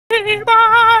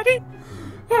Everybody.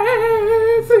 Yeah,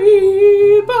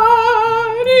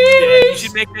 you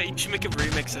should make a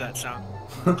remix of that song.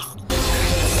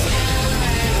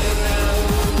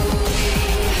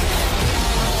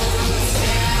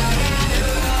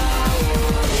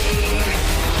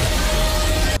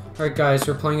 Alright guys,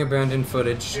 we're playing abandoned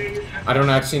footage. I don't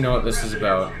actually know what this is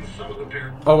about.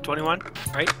 Oh, 21,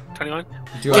 right? 21?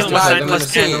 Do I have to play them in the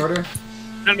same order?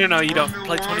 No, you don't.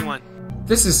 Play 21.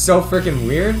 This is so freaking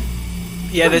weird.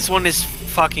 Yeah, this one is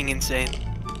fucking insane.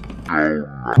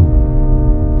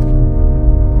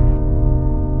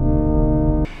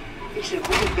 It's a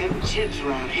good bit of chips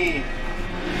around here.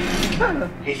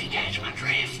 If you catch my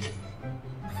drift.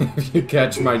 If you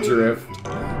catch my drift.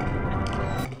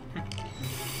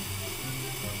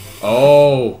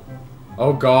 Oh.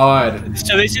 Oh god.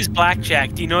 So this is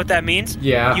blackjack. Do you know what that means?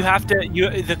 Yeah. You have to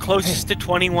the closest to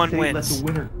 21 wins.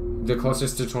 The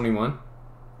closest to 21?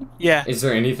 Yeah. Is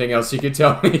there anything else you could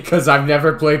tell me? Because I've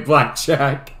never played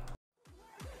blackjack.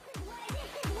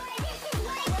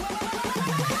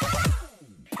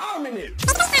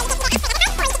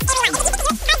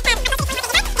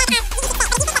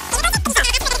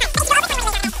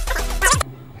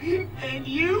 And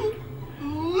you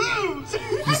lose.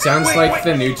 He sounds like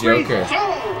the new Joker.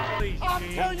 I'll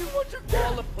tell you what you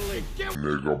call the police.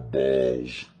 Nigga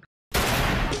balls.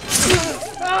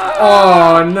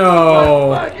 Oh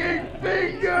no! Fucking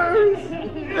fingers.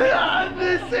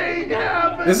 This ain't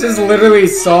happening. This is literally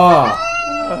Saw.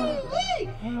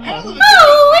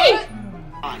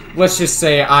 Let's just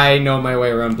say I know my way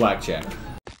around blackjack.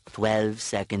 12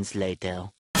 seconds later.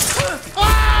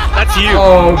 That's you.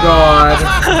 Oh god.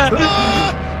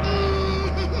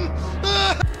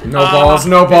 No balls,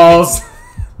 no balls.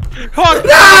 Oh,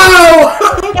 No!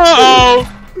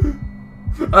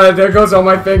 uh-oh. There goes all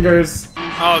my fingers.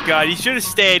 Oh god, he should have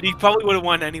stayed. He probably would have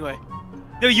won anyway.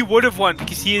 No, you would have won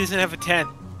because he doesn't have a 10.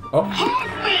 Oh.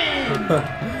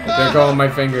 There go all my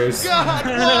fingers. God,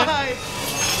 why?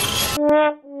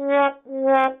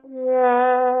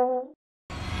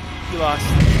 You lost.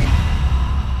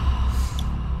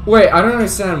 Wait, I don't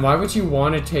understand. Why would you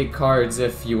want to take cards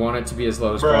if you want it to be as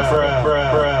low as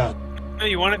possible? No,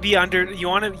 you want to be under. You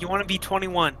want to be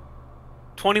 21.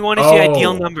 21 is the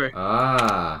ideal number.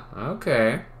 Ah,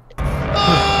 okay.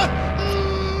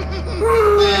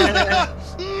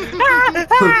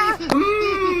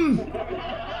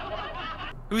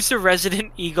 Who's the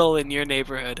resident eagle in your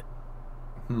neighborhood?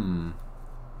 I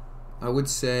would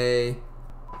say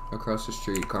across the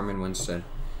street, Carmen Winstead.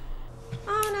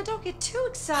 Oh, now don't get too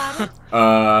excited.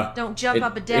 Don't jump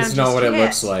up and down It's not just what it yet.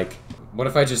 looks like. What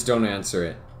if I just don't answer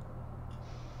it?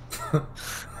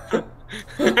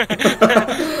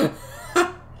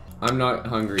 I'm not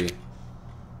hungry.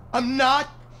 I'm not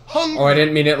hungry. Oh, I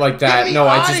didn't mean it like that. Get me No,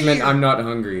 I outta just meant here. I'm not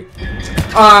hungry.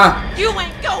 You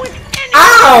ain't going anywhere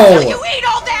Ow! until you eat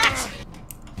all that!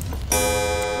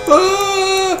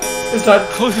 Is that...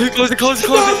 Close it. No,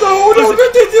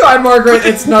 I'm Margaret,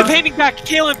 it's Put not... the painting back,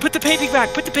 Kailan. Put the painting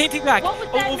back. Put the painting back. What was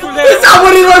that Over noise? there. Is that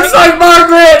what he looks like,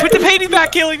 Margaret? Put the painting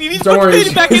back, Kailan. You need to Don't put the worry,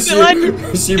 painting back in the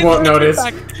lantern. she Get won't the lantern notice.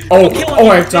 back. Oh, Kailan, I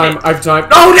you have did time, it. I have time.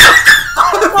 Oh, no!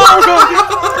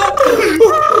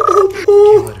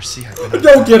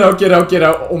 No, get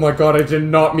out. Oh my god, I did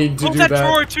not mean to Close do that that.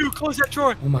 drawer, too. Close that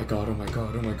drawer. Oh my god.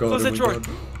 Close that drawer.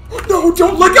 No,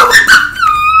 don't look up!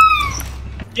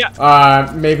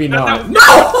 Yeah. Maybe No, not. no.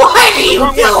 No, what are you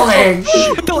Wrong doing?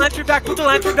 Put the lantern back. Put the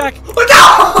lantern back. No!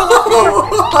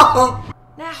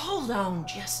 Now hold on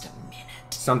just a minute.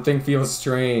 Something feels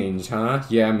strange, huh?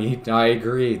 Yeah, I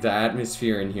agree. The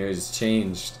atmosphere in here has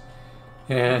changed.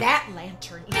 That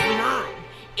lantern is mine.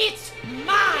 It's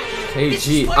mine! Hey, This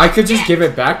gee, is what I could you just get. give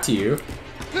it back to you.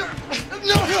 No.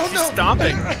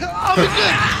 Stomping. I'll be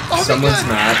good. I'll be Someone's good.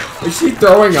 mad. Is she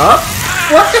throwing up?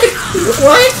 What?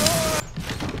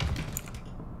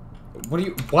 What do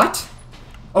you... What?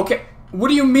 Okay, what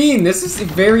do you mean? This is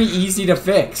very easy to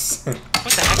fix. What the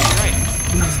heck? You're right.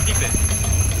 Let's keep it.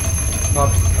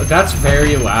 That's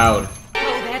very loud. Oh,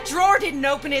 that drawer didn't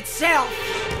open itself.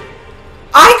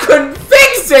 I couldn't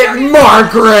fix it,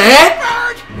 Margaret!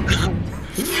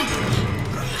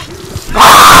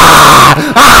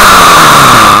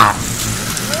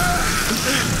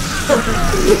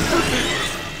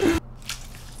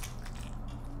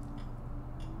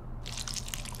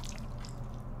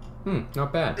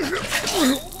 Not bad.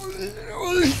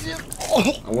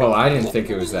 Well, I didn't think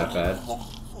it was that bad.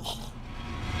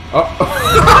 Oh.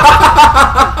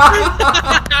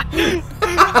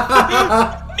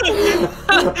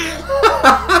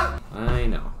 I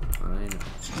know.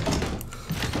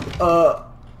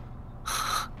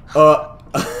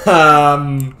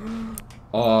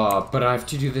 Oh, but I have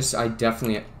to do this. I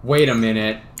definitely. Wait a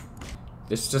minute.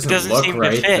 This doesn't look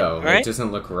right, though. Right? It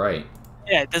doesn't look right.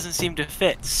 Yeah, it doesn't seem to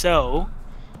fit. So,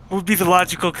 what would be the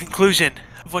logical conclusion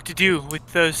of what to do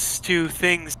with those two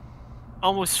things?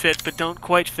 Almost fit, but don't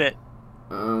quite fit.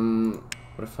 What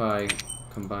if I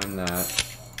combine that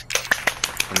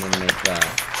and then make that?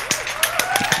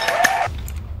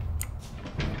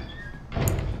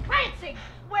 Clancy,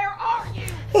 where are you?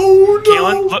 Oh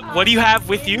no! Kailan, what do you have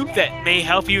with you that may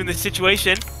help you in this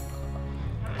situation?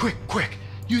 Quick!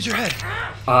 Use your head.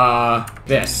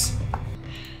 This.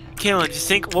 Kailan, just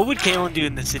think, what would Kailan do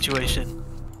in this situation?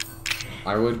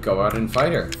 I would go out and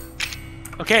fight her.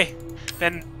 Okay,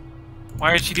 then why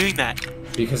aren't you doing that?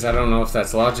 Because I don't know if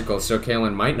that's logical, so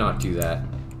Kailan might not do that.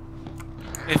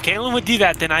 If Kailan would do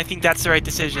that, then I think that's the right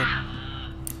decision.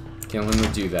 Kailan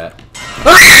would do that.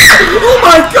 Oh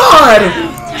my god!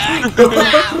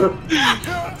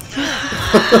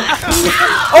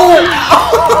 Oh!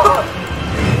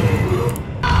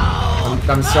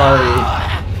 I'm sorry.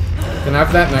 Can I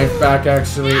have that knife back,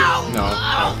 actually? No.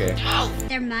 Okay.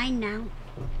 They're mine now.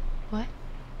 What?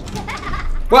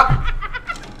 What?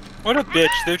 What a bitch.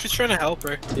 They're just trying to help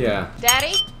her. Yeah.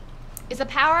 Daddy? Is the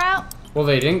power out? Well,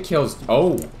 they didn't kill...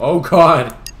 Oh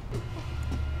god.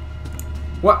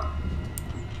 What?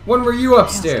 When were you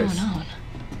upstairs? What's going on?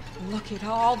 Look at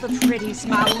all the pretties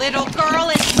my little girl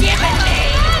is giving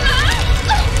me!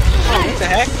 Oh, what the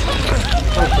heck?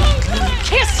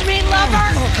 Kiss me,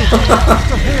 lover!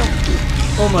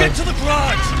 Oh my... Get to the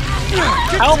garage!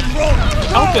 Help!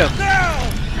 Help him!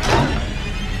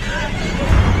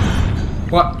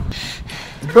 What?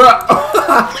 Bruh!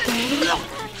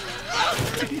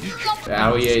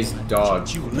 Alie's dog.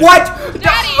 What?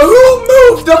 Who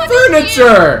moved the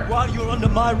furniture? While you're under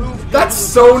my roof, That's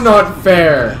so not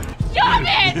fair. Stop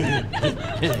it!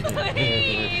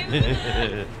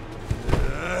 Please!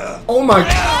 Oh my...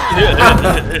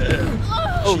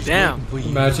 Oh, damn.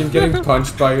 Imagine getting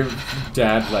punched by your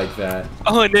dad like that.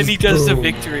 Oh, and then he does the Boom.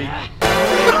 victory.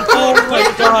 Oh my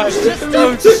gosh. That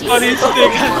was the funniest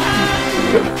thing.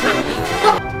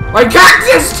 My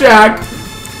cactus, Jack!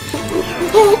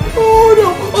 Oh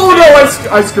no! Oh no!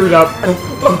 I screwed up.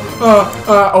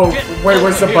 Oh wait,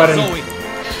 where's the button?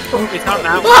 It's on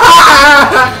that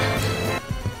one.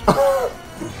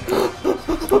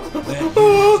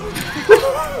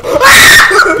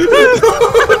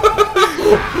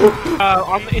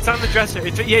 It's on the dresser.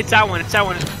 Yeah, it's that one. It's that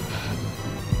one.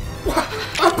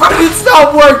 But it's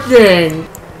not working.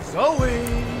 Zoe!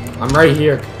 I'm right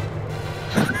here.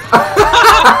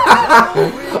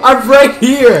 I'm right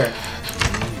here.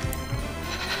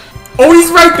 Oh,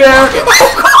 he's right there.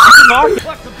 Oh god.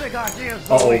 What's the big idea,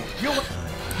 Zoe?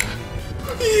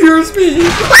 He hears me.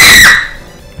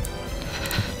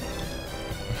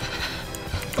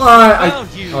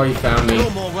 Oh, he found me. No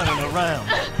more running around.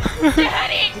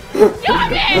 Daddy!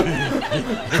 Stop it!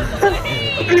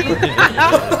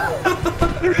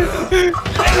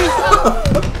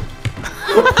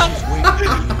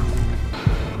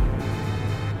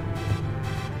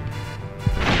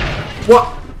 What?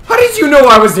 How did you know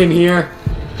I was in here?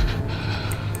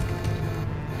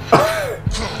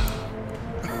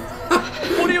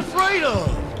 What are you afraid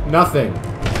of? Nothing.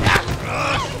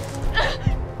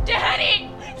 Daddy!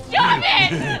 Stop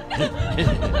it!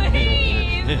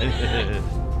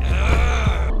 Please!